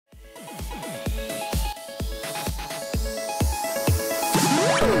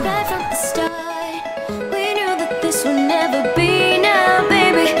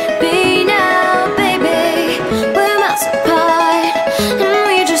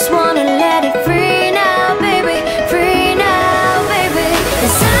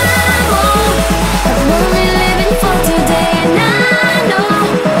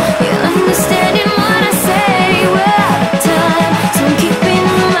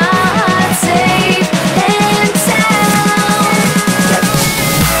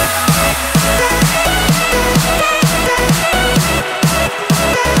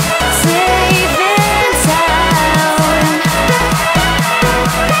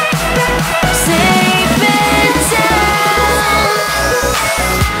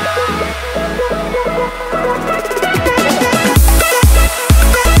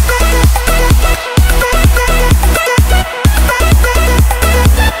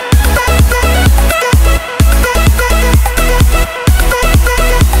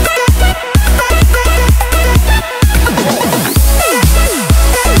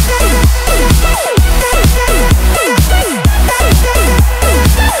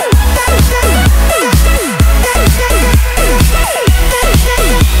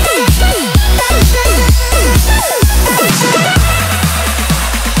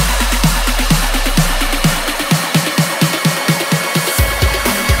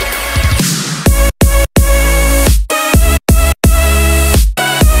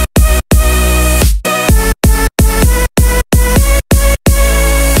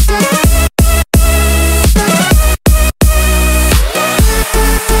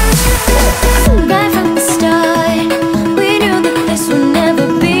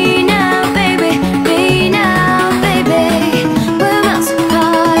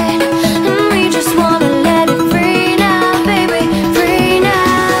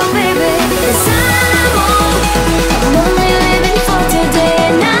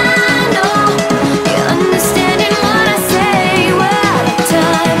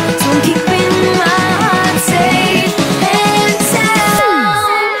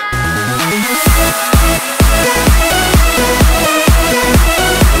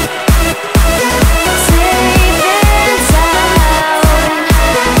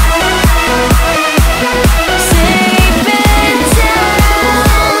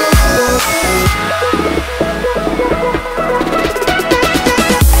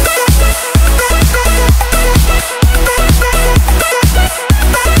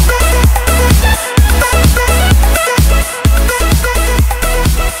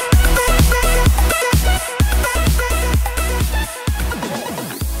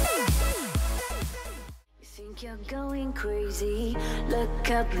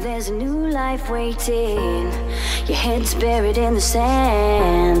there's a new life waiting. Your head's buried in the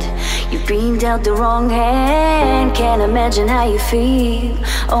sand. You've been dealt the wrong hand. Can't imagine how you feel.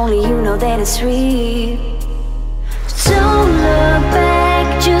 Only you know that it's real. Don't look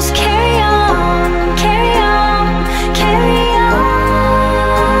back, just carry on, carry on, carry on.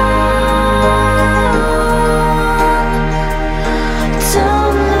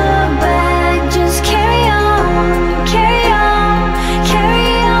 Don't look back, just carry on, carry on,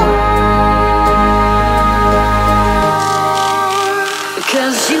 carry on.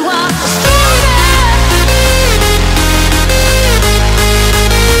 Because you are stronger.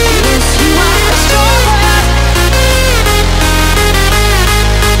 Yes, you are stronger.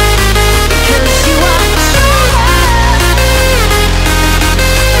 Because you are stronger.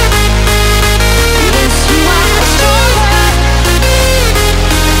 Yes, you are stronger.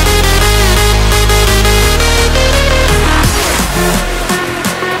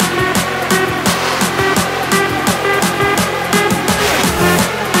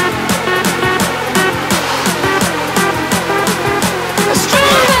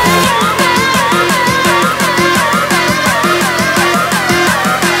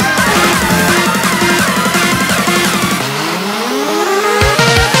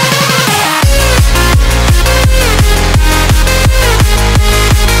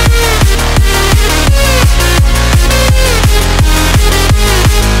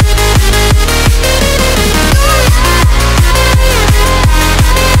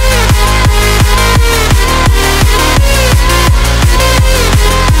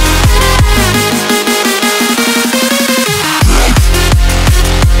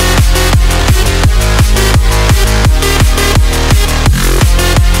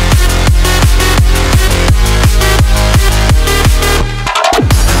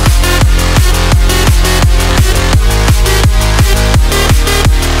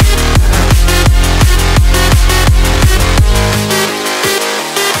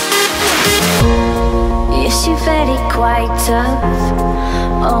 Yes, you've had it quite tough,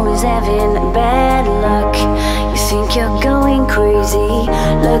 always having bad luck. You think you're going crazy,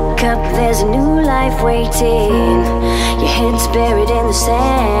 look up, there's a new life waiting. Your head's buried in the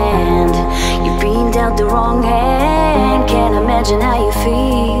sand. You've been dealt the wrong hand. Can't imagine how you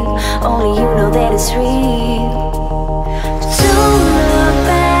feel. Only you know that it's real. Don't look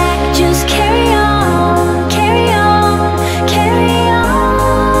back, just carry on, carry on, carry on.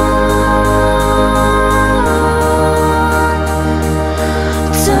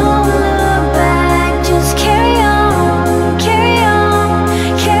 Don't look back, just carry on, carry on,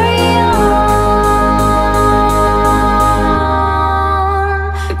 carry on.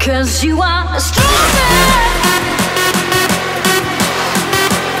 Because you are stronger.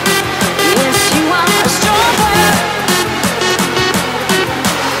 Yes, you are stronger.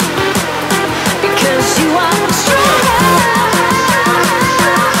 Because you are stronger.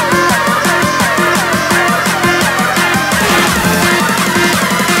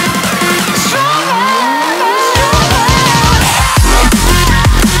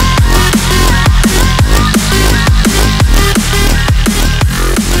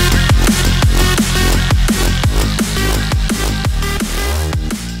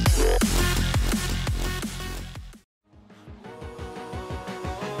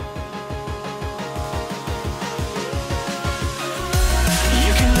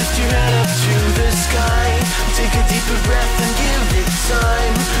 You can lift your head up to the sky. Take a deeper breath and give